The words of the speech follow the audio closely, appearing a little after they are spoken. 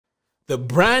The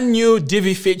brand new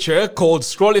Divi feature called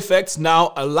Scroll Effects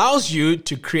now allows you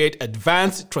to create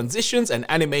advanced transitions and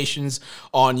animations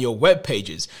on your web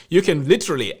pages. You can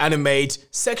literally animate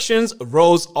sections,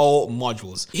 rows, or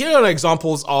modules. Here are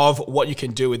examples of what you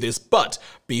can do with this, but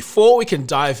before we can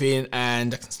dive in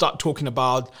and start talking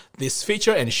about this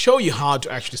feature and show you how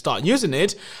to actually start using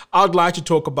it, I'd like to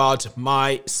talk about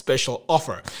my special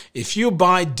offer. If you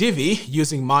buy Divi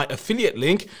using my affiliate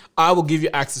link, I will give you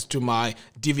access to my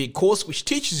Divi course, which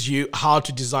teaches you how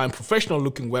to design professional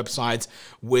looking websites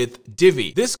with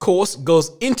Divi. This course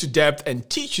goes into depth and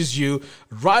teaches you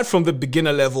right from the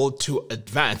beginner level to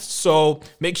advanced. So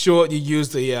make sure you use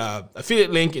the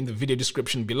affiliate link in the video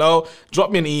description below.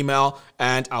 Drop me an email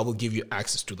and I will give you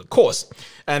access to the course.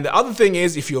 And the other thing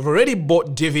is, if you've already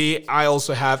bought Divi, I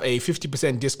also have a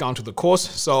 50% discount to the course.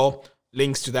 So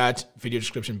links to that video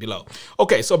description below.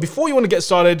 Okay, so before you want to get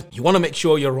started, you want to make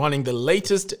sure you're running the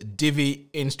latest Divi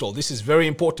install. This is very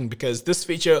important because this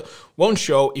feature won't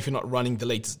show if you're not running the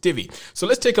latest Divi. So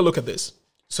let's take a look at this.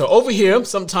 So over here,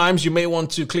 sometimes you may want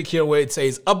to click here where it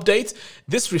says update.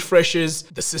 This refreshes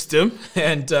the system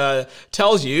and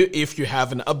tells you if you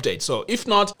have an update. So if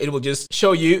not, it will just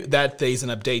show you that there's an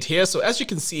update here. So as you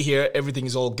can see here, everything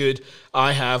is all good.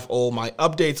 I have all my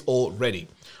updates all ready.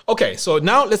 Okay, so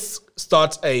now let's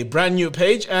start a brand new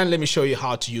page and let me show you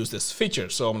how to use this feature.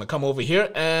 So I'm going to come over here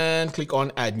and click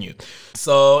on add new.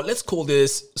 So let's call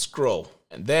this scroll.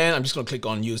 And then I'm just going to click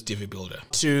on use Divi Builder.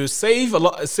 To save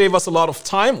us a lot of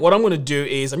time, what I'm going to do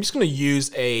is I'm just going to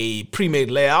use a pre-made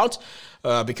layout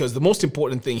because the most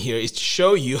important thing here is to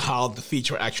show you how the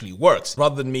feature actually works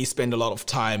rather than me spend a lot of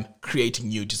time creating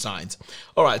new designs.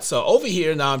 All right, so over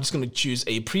here now I'm just going to choose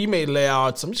a pre-made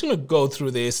layout. So I'm just going to go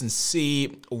through this and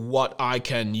see what I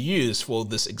can use for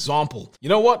this example. You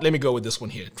know what? Let me go with this one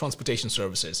here, transportation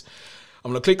services. I'm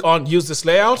going to click on use this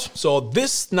layout. So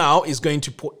this now is going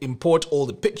to import all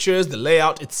the pictures, the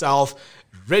layout itself,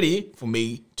 ready for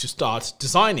me to start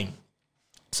designing.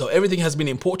 So everything has been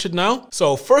imported now.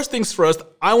 So first things first,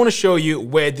 I want to show you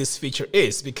where this feature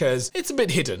is because it's a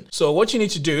bit hidden. So what you need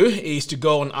to do is to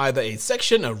go on either a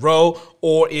section, a row,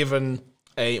 or even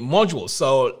a module.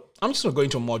 So I'm just going to go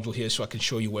into a module here so I can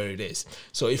show you where it is.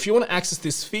 So if you want to access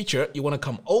this feature, you want to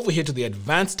come over here to the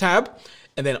advanced tab.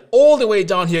 And then all the way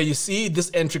down here, you see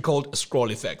this entry called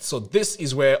Scroll Effects. So this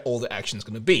is where all the action is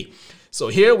going to be. So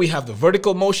here we have the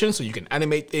vertical motion. So you can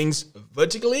animate things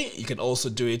vertically. You can also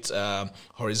do it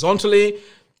horizontally.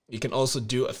 You can also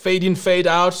do a fade in, fade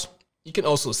out. You can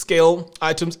also scale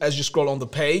items as you scroll on the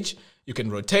page. You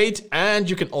can rotate and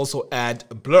you can also add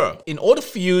a blur. In order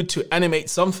for you to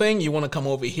animate something, you want to come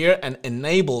over here and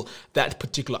enable that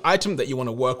particular item that you want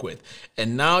to work with.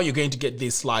 And now you're going to get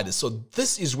these sliders. So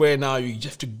this is where now you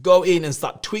have to go in and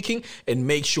start tweaking and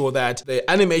make sure that the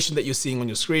animation that you're seeing on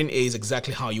your screen is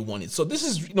exactly how you want it. So this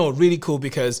is, really cool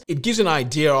because it gives you an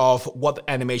idea of what the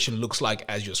animation looks like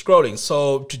as you're scrolling.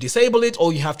 So to disable it,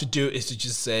 all you have to do is to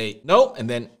just say no, and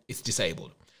then it's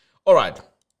disabled. All right.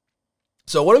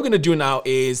 So what we're going to do now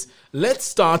is let's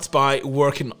start by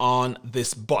working on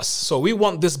this bus. So we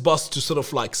want this bus to sort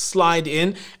of like slide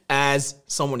in as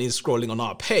someone is scrolling on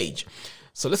our page.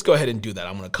 So let's go ahead and do that.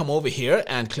 I'm going to come over here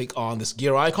and click on this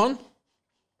gear icon,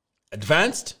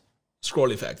 advanced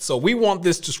scroll effect. So we want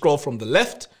this to scroll from the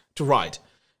left to right,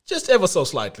 just ever so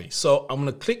slightly. So I'm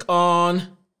going to click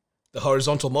on the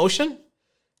horizontal motion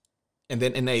and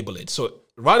then enable it. So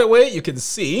right away you can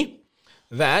see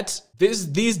that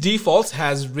these defaults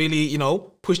has really,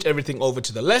 pushed everything over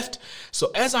to the left. So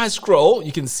as I scroll,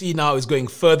 you can see now it's going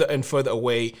further and further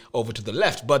away over to the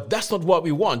left, but that's not what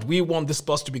we want. We want this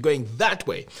bus to be going that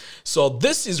way. So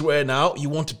this is where now you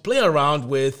want to play around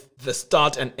with the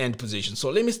start and end position. So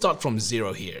let me start from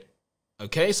 0 here.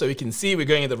 Okay, so you can see we're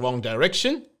going in the wrong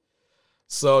direction.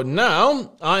 So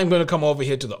now I'm going to come over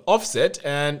here to the offset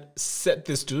and set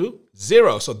this to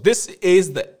 0. So this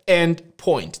is the end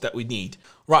point that we need.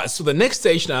 Right, so the next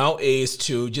stage now is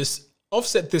to just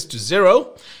offset this to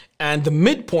 0. And the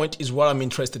midpoint is what I'm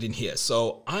interested in here.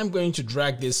 So I'm going to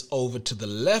drag this over to the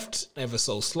left ever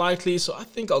so slightly. So I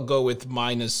think I'll go with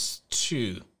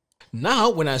 -2. Now,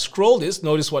 when I scroll this,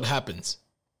 notice what happens.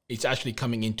 It's actually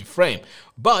coming into frame.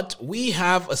 But we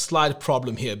have a slight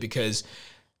problem here because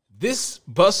this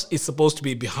bus is supposed to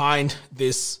be behind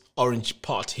this orange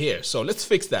part here. So let's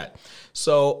fix that.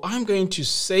 So I'm going to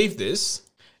save this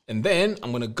and then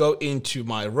I'm going to go into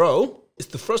my row. It's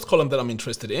the first column that I'm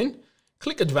interested in.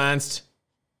 Click advanced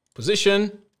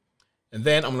position And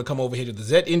then I'm going to come over here to the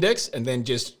Z index and then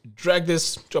just drag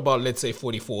this to about, let's say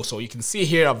 44. So you can see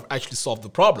here, I've actually solved the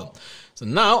problem. So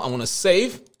now I'm going to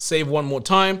save one more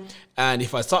time. And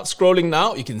if I start scrolling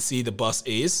now, you can see the bus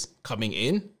is coming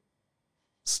in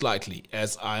slightly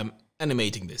as I'm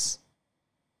animating this.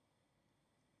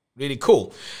 Really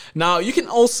cool. Now you can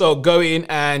also go in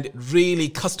and really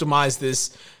customize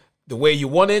this the way you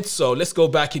want it. So let's go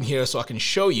back in here so I can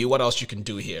show you what else you can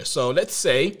do here. So let's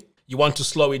say you want to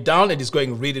slow it down. It is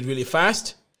going really, really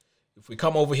fast. If we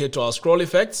come over here to our scroll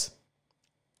effects,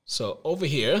 so over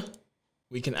here,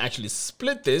 we can actually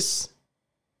split this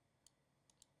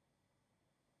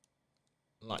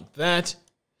like that.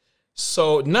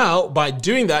 So now by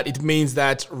doing that, it means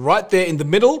that right there in the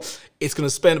middle, it's going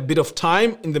to spend a bit of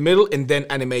time in the middle and then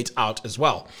animate out as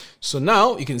well. So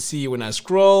now you can see when I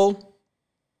scroll,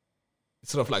 it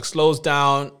sort of like slows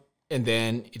down and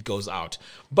then it goes out.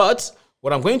 But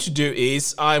what I'm going to do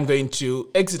is I'm going to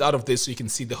exit out of this so you can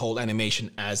see the whole animation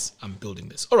as I'm building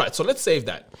this. All right, so let's save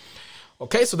that.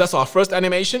 Okay, so that's our first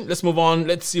animation. Let's move on.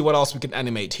 Let's see what else we can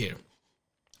animate here.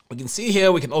 We can see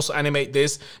here, we can also animate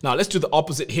this. Now let's do the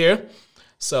opposite here.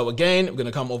 So again, we're going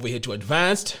to come over here to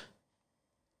advanced,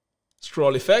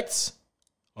 scroll effects,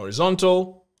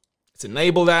 horizontal. Let's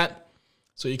enable that.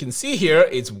 So you can see here,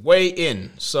 it's way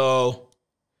in. So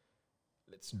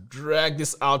let's drag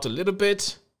this out a little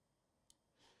bit.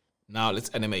 Now let's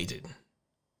animate it.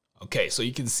 Okay, so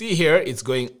you can see here, it's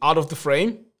going out of the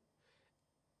frame.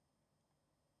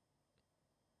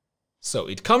 So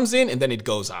it comes in and then it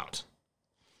goes out.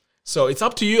 So it's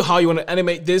up to you how you want to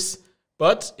animate this.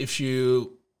 But if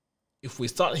we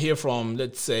start here from,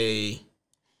 let's say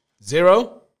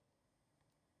 0,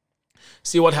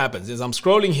 see what happens is I'm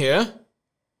scrolling here.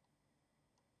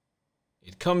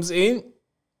 It comes in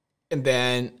and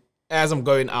then as I'm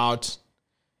going out,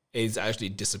 is actually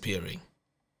disappearing.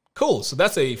 Cool, so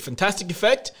that's a fantastic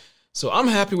effect. So I'm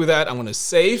happy with that. I'm going to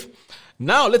save.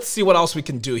 Now let's see what else we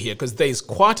can do here because there's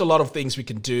quite a lot of things we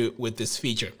can do with this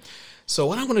feature. So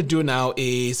what I'm going to do now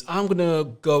is I'm going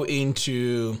to go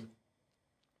into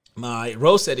my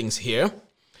row settings here.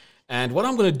 And what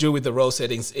I'm going to do with the row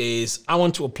settings is I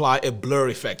want to apply a blur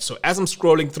effect. So as I'm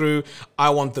scrolling through, I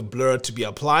want the blur to be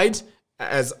applied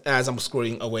as I'm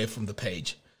scrolling away from the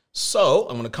page. So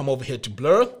I'm going to come over here to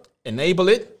blur, enable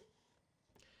it.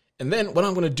 And then what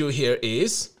I'm going to do here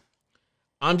is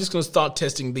I'm just going to start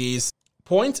testing these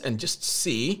points and just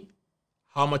see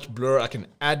how much blur I can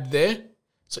add there.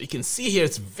 So you can see here,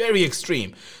 it's very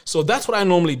extreme. So that's what I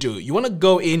normally do. You want to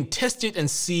go in, test it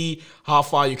and see how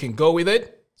far you can go with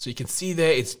it. So you can see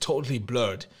there, it's totally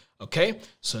blurred. Okay.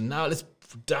 So now let's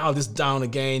dial this down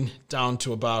again, down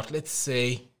to about, let's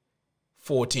say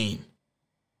 14.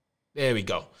 There we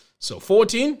go. So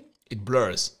 14, it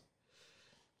blurs.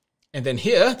 And then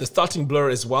here, the starting blur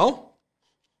as well.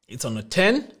 It's on a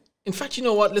 10. In fact, you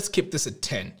know what? Let's keep this at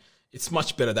 10. It's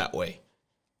much better that way.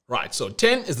 Right, so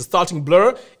 10 is the starting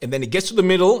blur, and then it gets to the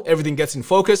middle, everything gets in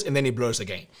focus, and then it blurs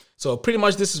again. So pretty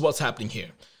much this is what's happening here.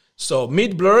 So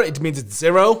mid blur, it means it's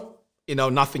 0. You know,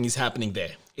 nothing is happening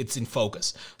there. It's in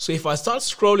focus. So if I start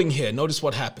scrolling here, notice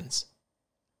what happens.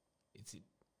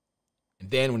 And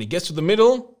then when it gets to the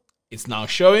middle, it's now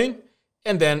showing,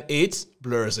 and then it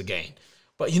blurs again.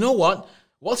 But you know what?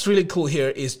 What's really cool here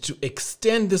is to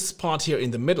extend this part here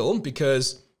in the middle,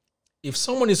 because if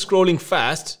someone is scrolling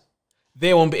fast,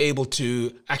 they won't be able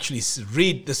to actually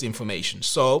read this information.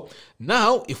 So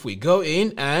now if we go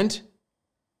in and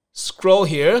scroll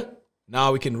here,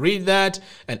 now we can read that.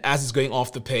 And as it's going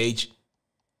off the page,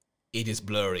 it is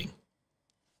blurring.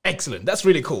 Excellent. That's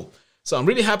really cool. So I'm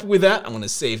really happy with that. I'm going to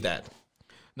save that.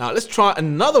 Now let's try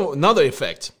another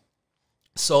effect.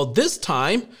 So this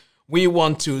time we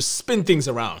want to spin things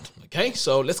around. Okay,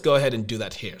 so let's go ahead and do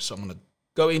that here. So I'm going to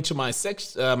go into my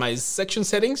section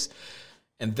settings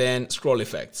and then scroll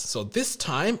effects. So this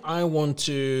time I want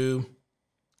to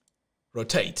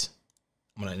rotate.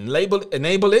 I'm going to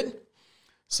enable it.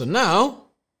 So now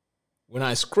when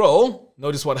I scroll,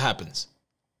 notice what happens.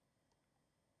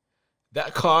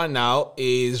 That car now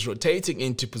is rotating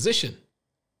into position.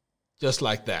 Just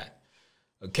like that.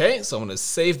 Okay, so I'm going to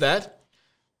save that.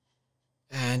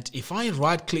 And if I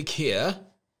right click here,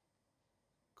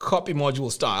 copy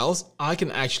module styles, I can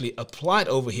actually apply it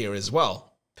over here as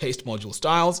well. Paste module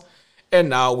styles. And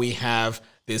now we have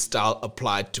this style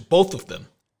applied to both of them.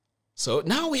 So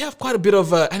now we have quite a bit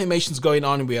of animations going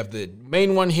on. We have the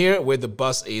main one here where the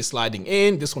bus is sliding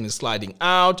in. This one is sliding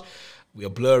out. We are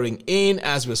blurring in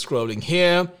as we're scrolling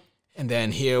here. And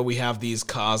then here we have these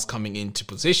cars coming into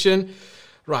position.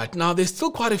 Right, now there's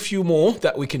still quite a few more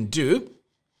that we can do.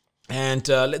 And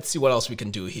let's see what else we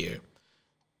can do here.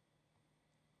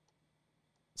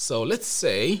 So let's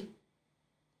say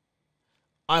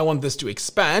I want this to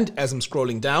expand as I'm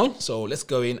scrolling down. So let's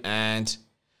go in and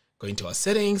go into our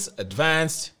settings,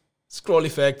 advanced, scroll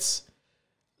effects.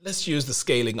 Let's use the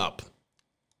scaling up.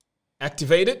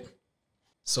 Activate it.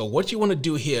 So what you want to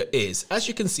do here is, as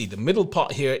you can see, the middle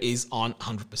part here is on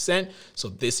 100%. So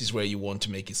this is where you want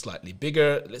to make it slightly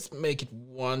bigger. Let's make it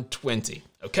 120.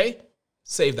 Okay,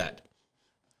 save that.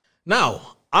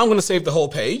 Now I'm going to save the whole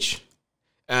page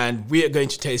and we are going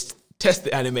to test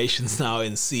the animations now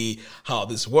and see how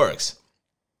this works.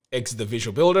 Exit the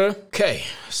visual builder. Okay,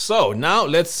 so now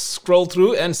let's scroll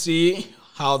through and see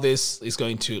how this is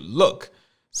going to look.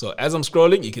 So as I'm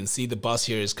scrolling, you can see the bus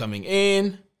here is coming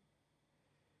in.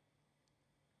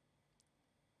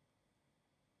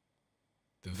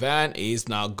 The van is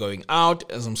now going out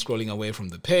as I'm scrolling away from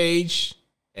the page.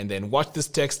 And then watch this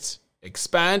text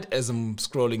expand as I'm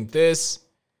scrolling this.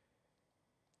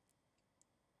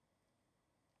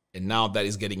 And now that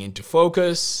is getting into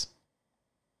focus.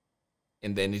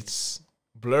 And then it's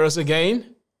blurs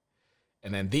again.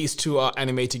 And then these two are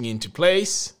animating into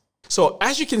place. So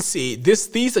as you can see,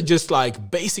 these are just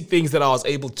like basic things that I was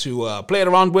able to play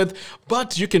around with.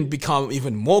 But you can become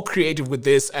even more creative with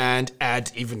this and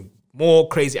add even more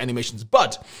crazy animations.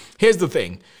 But here's the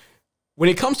thing. When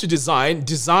it comes to design,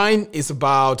 design is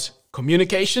about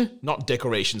communication, not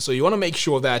decoration. So you want to make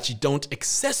sure that you don't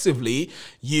excessively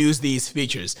use these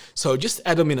features. So just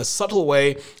add them in a subtle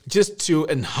way just to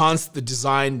enhance the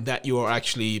design that you are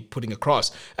actually putting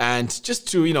across and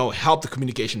just to, help the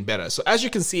communication better. So as you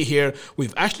can see here,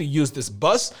 we've actually used this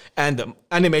bus and the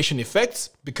animation effects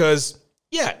because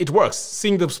yeah, it works.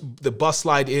 Seeing the bus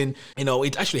slide in,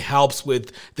 it actually helps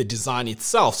with the design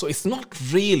itself. So it's not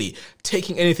really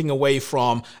taking anything away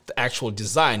from the actual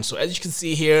design. So as you can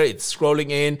see here, it's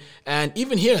scrolling in, and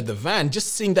even here, the van,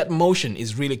 just seeing that motion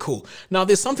is really cool. Now,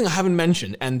 there's something I haven't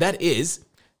mentioned, and that is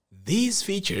these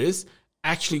features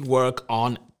actually work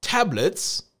on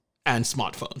tablets and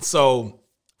smartphones. So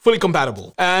fully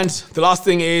compatible. And the last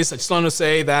thing is, I just want to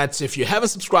say that if you haven't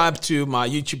subscribed to my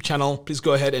YouTube channel, please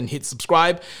go ahead and hit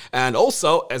subscribe. And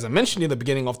also, as I mentioned in the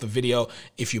beginning of the video,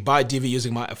 if you buy Divi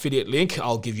using my affiliate link,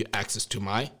 I'll give you access to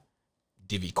my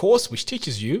Divi course, which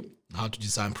teaches you how to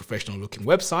design professional looking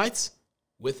websites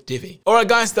with Divi. All right,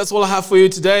 guys, that's all I have for you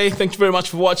today. Thank you very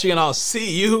much for watching, and I'll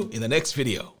see you in the next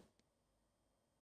video.